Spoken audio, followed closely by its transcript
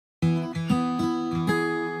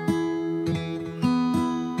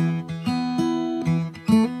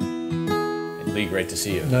Great to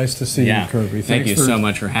see you. Nice to see you, Kirby. Thank you so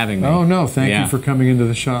much for having me. Oh, no, thank you for coming into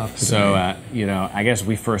the shop today. So, you know, I guess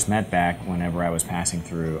we first met back whenever I was passing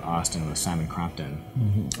through Austin with Simon Crompton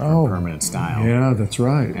for Permanent Style. Yeah, that's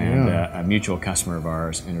right. And a mutual customer of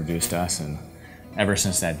ours introduced us, and ever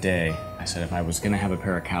since that day, I said if I was going to have a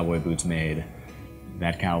pair of cowboy boots made,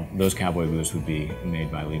 those cowboy boots would be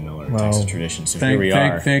made by Lee Miller, Texas Tradition. So here we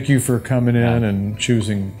are. Thank you for coming in and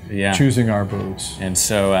choosing our boots. And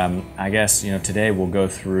so I guess, you know, today we'll go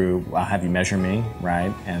through. I'll have you measure me,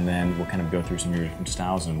 right, and then we'll kind of go through some of your different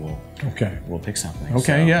styles, and we'll pick something.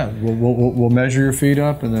 Okay, so, yeah, we'll measure your feet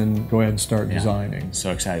up, and then go ahead and start designing. So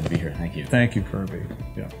excited to be here. Thank you. Thank you, Kirby.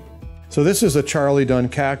 Yeah. So this is a Charlie Dunn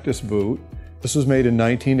cactus boot. This was made in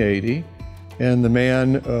 1980. And the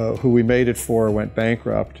man who we made it for went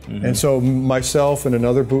bankrupt. And so myself and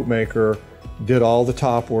another bootmaker did all the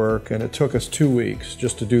top work, and it took us 2 weeks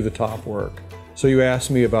just to do the top work. So you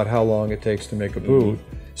asked me about how long it takes to make a boot.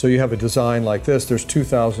 So you have a design like this. There's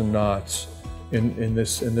 2,000 knots in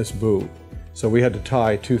this boot. So we had to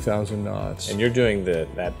tie 2,000 knots. And you're doing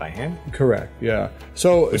that by hand? Correct, yeah.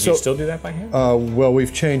 So Would you still do that by hand? Well,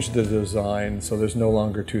 we've changed the design, so there's no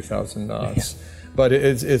longer 2,000 knots. But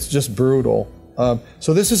it's just brutal.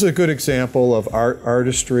 So this is a good example of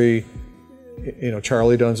artistry, you know,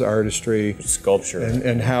 Charlie Dunn's artistry. Sculpture.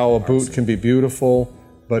 And how a boot can be beautiful,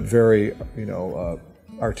 but very, you know,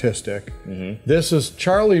 artistic. This is,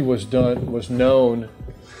 Charlie was known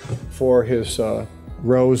for his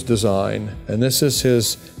rose design, and this is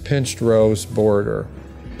his pinched rose border.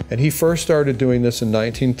 And he first started doing this in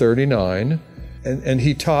 1939, and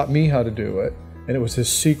he taught me how to do it. And it was his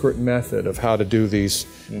secret method of how to do these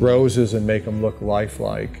roses and make them look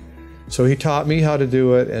lifelike. So he taught me how to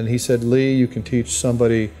do it, and he said, Lee, you can teach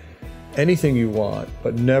somebody anything you want,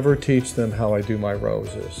 but never teach them how I do my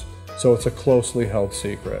roses. So it's a closely held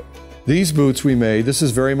secret. These boots we made, this is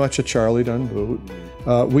very much a Charlie Dunn boot.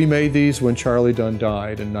 We made these when Charlie Dunn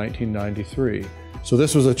died in 1993. So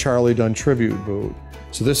this was a Charlie Dunn tribute boot.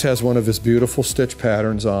 So this has one of his beautiful stitch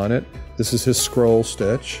patterns on it. This is his scroll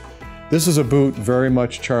stitch. This is a boot very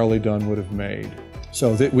much Charlie Dunn would have made.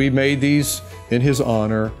 So we made these in his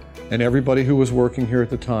honor, and everybody who was working here at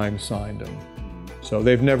the time signed them. So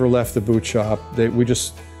they've never left the boot shop. They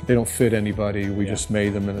don't fit anybody. We just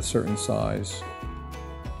made them in a certain size.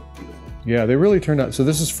 Yeah, they really turned out. So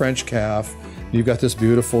this is French calf. You've got this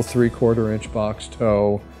beautiful 3/4 inch box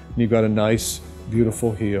toe, and you've got a nice,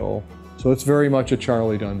 beautiful heel. So it's very much a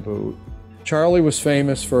Charlie Dunn boot. Charlie was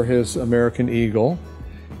famous for his American Eagle.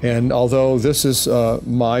 And although this is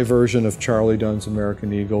my version of Charlie Dunn's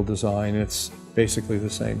American Eagle design, it's basically the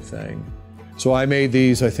same thing. So I made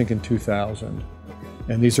these, I think, in 2000.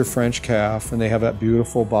 And these are French calf, and they have that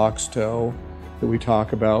beautiful box toe that we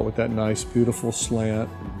talk about with that nice, beautiful slant.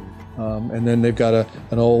 And then they've got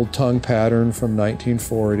an old tongue pattern from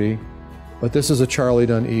 1940. But this is a Charlie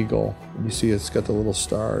Dunn Eagle. You see it's got the little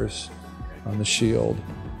stars on the shield.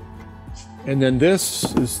 And then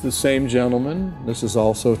this is the same gentleman. This is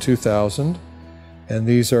also 2000. And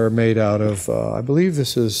these are made out of, I believe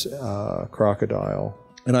this is crocodile.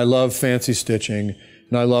 And I love fancy stitching,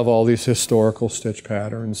 and I love all these historical stitch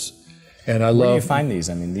patterns. And I love. Where do you find these?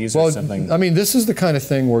 I mean, these are something. I mean, this is the kind of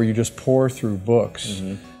thing where you just pour through books,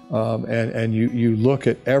 and you look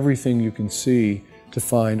at everything you can see to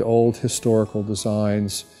find old historical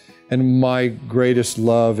designs. And my greatest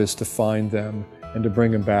love is to find them and to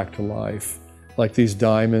bring them back to life. Like these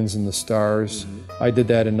diamonds and the stars. I did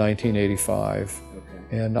that in 1985.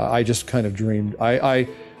 And I just kind of dreamed, I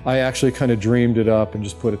actually kind of dreamed it up and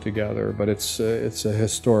just put it together, but it's a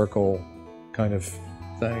historical kind of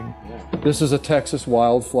thing. This is a Texas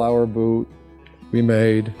wildflower boot we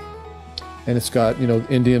made, and it's got, you know,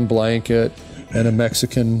 Indian blanket and a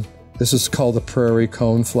Mexican, this is called the prairie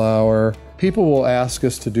coneflower. People will ask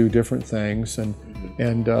us to do different things, and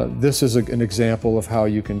this is an example of how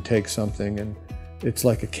you can take something and it's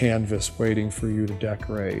like a canvas waiting for you to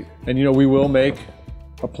decorate. And you know, we will make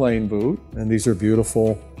a plain boot, and these are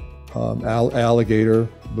beautiful alligator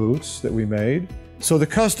boots that we made. So the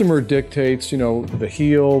customer dictates, you know, the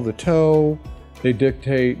heel, the toe. They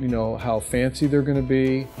dictate, you know, how fancy they're going to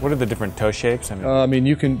be. What are the different toe shapes? I mean,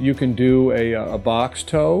 you can do a box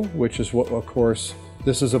toe, which is what, of course,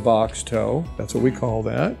 this is a box toe. That's what we call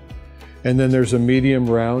that. And then there's a medium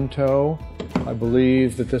round toe. I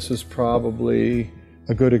believe that this is probably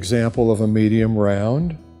a good example of a medium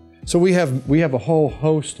round. So we have a whole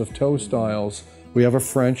host of toe styles. We have a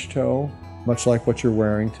French toe, much like what you're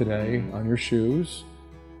wearing today on your shoes.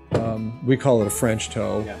 We call it a French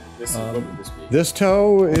toe. Yeah, what would this be? This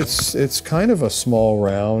toe, it's kind of a small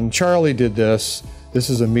round. Charlie did this This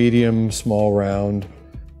is a medium, small round.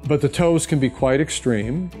 But the toes can be quite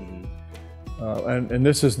extreme. And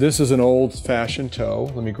this is an old-fashioned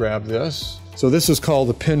toe. Let me grab this. So this is called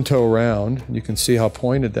the pin toe round. You can see how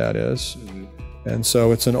pointed that is. And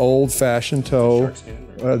so it's an old-fashioned toe.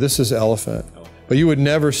 This is elephant. But you would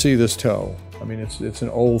never see this toe. I mean, it's an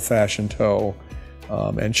old-fashioned toe.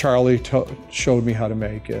 And Charlie showed me how to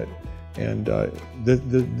make it. And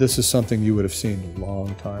this is something you would have seen a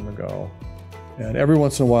long time ago. And every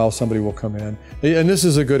once in a while, somebody will come in. And this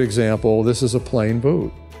is a good example. This is a plain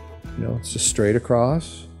boot. You know, it's just straight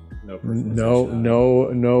across. Nothing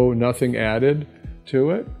added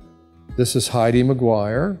to it. This is Heidi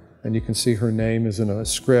McGuire, and you can see her name is in a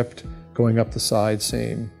script going up the side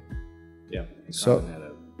seam. Yeah. So,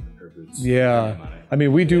 yeah. I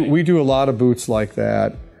mean, we do a lot of boots like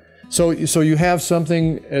that. So you have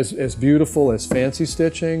something as beautiful as fancy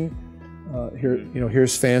stitching.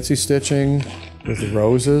 Here's fancy stitching with the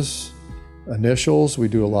roses, initials. We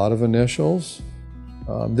do a lot of initials.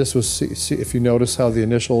 This was, see if you notice how the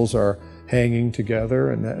initials are hanging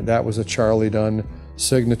together, and that was a Charlie Dunn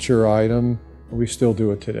signature item. We still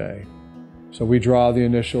do it today. So we draw the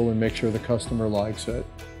initial and make sure the customer likes it.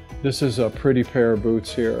 This is a pretty pair of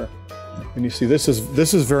boots here. And you see, this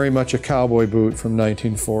is very much a cowboy boot from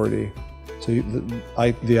 1940. So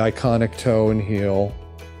the iconic toe and heel.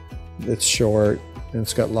 It's short, and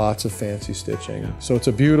it's got lots of fancy stitching. So it's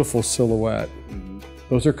a beautiful silhouette.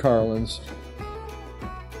 Those are Carlin's.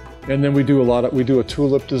 And then we do a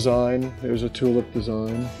tulip design. There's a tulip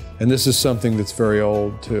design. And this is something that's very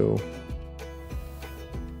old too.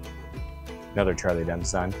 Another Charlie Dunn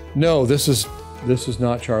design? No, this is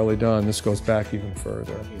not Charlie Dunn. This goes back even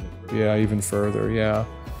further. Yeah, even further, yeah.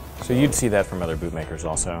 So you'd see that from other bootmakers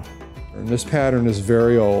also? And this pattern is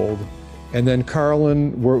very old. And then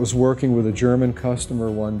Carlin was working with a German customer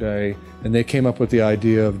one day, and they came up with the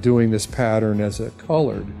idea of doing this pattern as a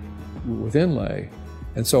colored with inlay.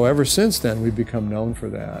 And so ever since then, we've become known for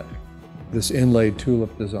that, this inlaid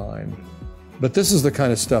tulip design. But this is the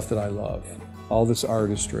kind of stuff that I love, all this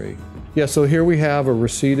artistry. Yeah, so here we have a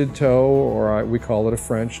receded toe, or we call it a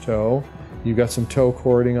French toe. You've got some toe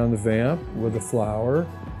cording on the vamp with a flower,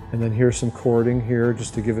 and then here's some cording here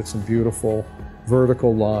just to give it some beautiful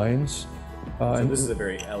vertical lines. So this is a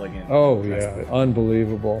very elegant. Oh yeah,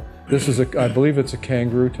 unbelievable. This is I believe it's a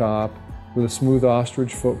kangaroo top with a smooth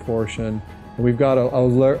ostrich foot portion. And we've got a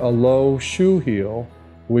low shoe heel.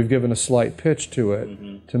 We've given a slight pitch to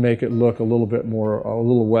it to make it look a little bit more, a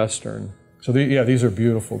little Western. So these are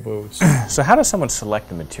beautiful boots. So how does someone select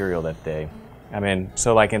the material that they, I mean,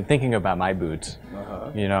 so like in thinking about my boots,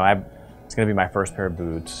 you know, it's gonna be my first pair of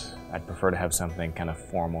boots. I'd prefer to have something kind of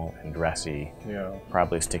formal and dressy. Yeah.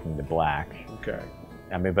 Probably sticking to black. Okay.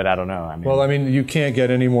 I mean, but I don't know. I mean, well, I mean, you can't get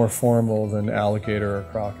any more formal than alligator or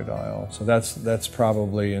crocodile. So that's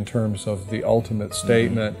probably in terms of the ultimate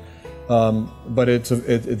statement. But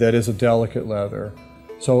that is a delicate leather.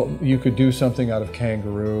 So you could do something out of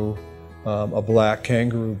kangaroo, a black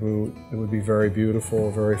kangaroo boot. It would be very beautiful,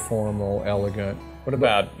 very formal, elegant. What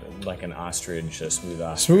about like an ostrich, a smooth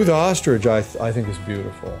ostrich? Smooth ostrich, I think is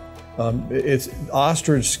beautiful.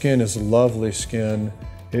 Ostrich skin is lovely skin.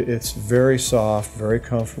 It's very soft, very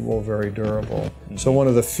comfortable, very durable. So one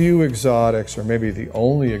of the few exotics, or maybe the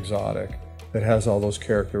only exotic, that has all those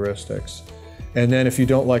characteristics. And then if you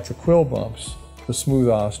don't like the quill bumps, the smooth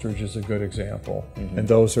ostrich is a good example. And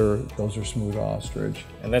those are smooth ostrich.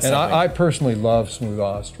 And I personally love smooth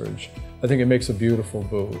ostrich. I think it makes a beautiful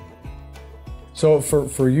boot. So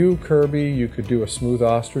for you, Kirby, you could do a smooth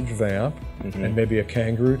ostrich vamp and maybe a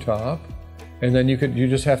kangaroo top. And then you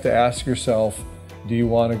just have to ask yourself, do you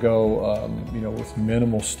want to go with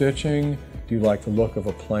minimal stitching? Do you like the look of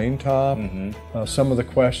a plain top? Some of the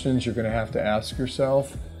questions you're going to have to ask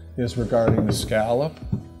yourself is regarding the scallop.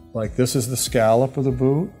 Like, this is the scallop of the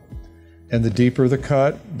boot, and the deeper the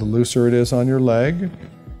cut, the looser it is on your leg.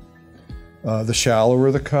 The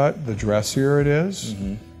shallower the cut, the dressier it is.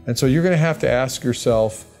 And so you're going to have to ask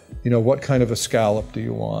yourself, what kind of a scallop do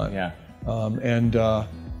you want? Yeah.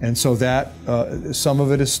 And so that some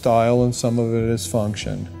of it is style and some of it is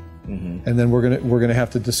function. And then we're gonna have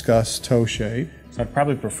to discuss toe shape. So I'd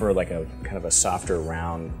probably prefer like a kind of a softer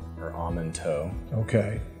round or almond toe.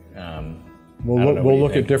 Okay. We'll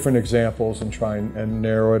look at different examples and try and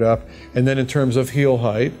narrow it up. And then in terms of heel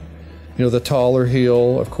height, the taller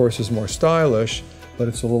heel, of course, is more stylish, but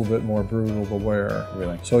it's a little bit more brutal to wear.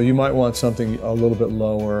 Really? So you might want something a little bit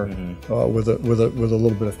lower with a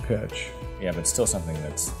little bit of pitch. Yeah, but still something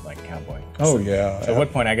that's like Cowboy. Oh, yeah. So at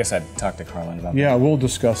what point, I guess I'd talk to Carlin about that. Yeah, we'll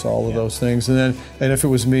discuss all of those things. And if it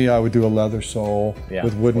was me, I would do a leather sole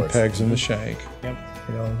with wooden pegs in the shank. Yep.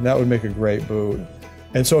 You know, and that would make a great boot.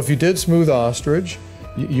 And so if you did smooth ostrich,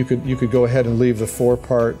 you could go ahead and leave the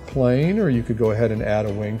 4-part plain, or you could go ahead and add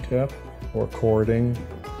a wingtip or cording.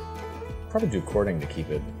 Probably do cording to keep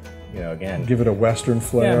it, you know, again. Give it a Western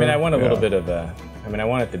flair. Yeah, I mean, I want a little bit of a, I mean, I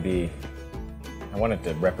want it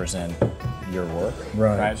to represent your work,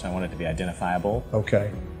 right? So I want it to be identifiable.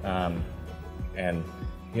 Okay. And,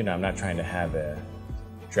 you know, I'm not trying to have a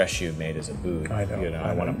dress shoe made as a boot. I know. You know,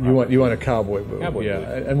 I want you want a cowboy boot. Cowboy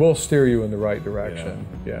boot. And we'll steer you in the right direction.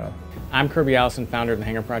 You know. Yeah. I'm Kirby Allison, founder of the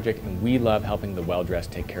Hanger Project, and we love helping the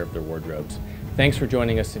well-dressed take care of their wardrobes. Thanks for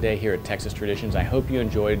joining us today here at Texas Traditions. I hope you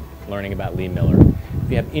enjoyed learning about Lee Miller. If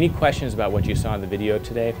you have any questions about what you saw in the video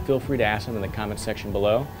today, feel free to ask them in the comments section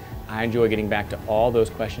below. I enjoy getting back to all those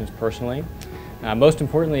questions personally. Most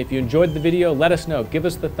importantly, if you enjoyed the video, let us know. Give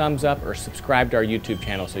us the thumbs up or subscribe to our YouTube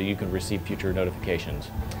channel so you can receive future notifications.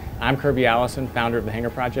 I'm Kirby Allison, founder of the Hanger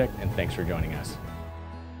Project, and thanks for joining us.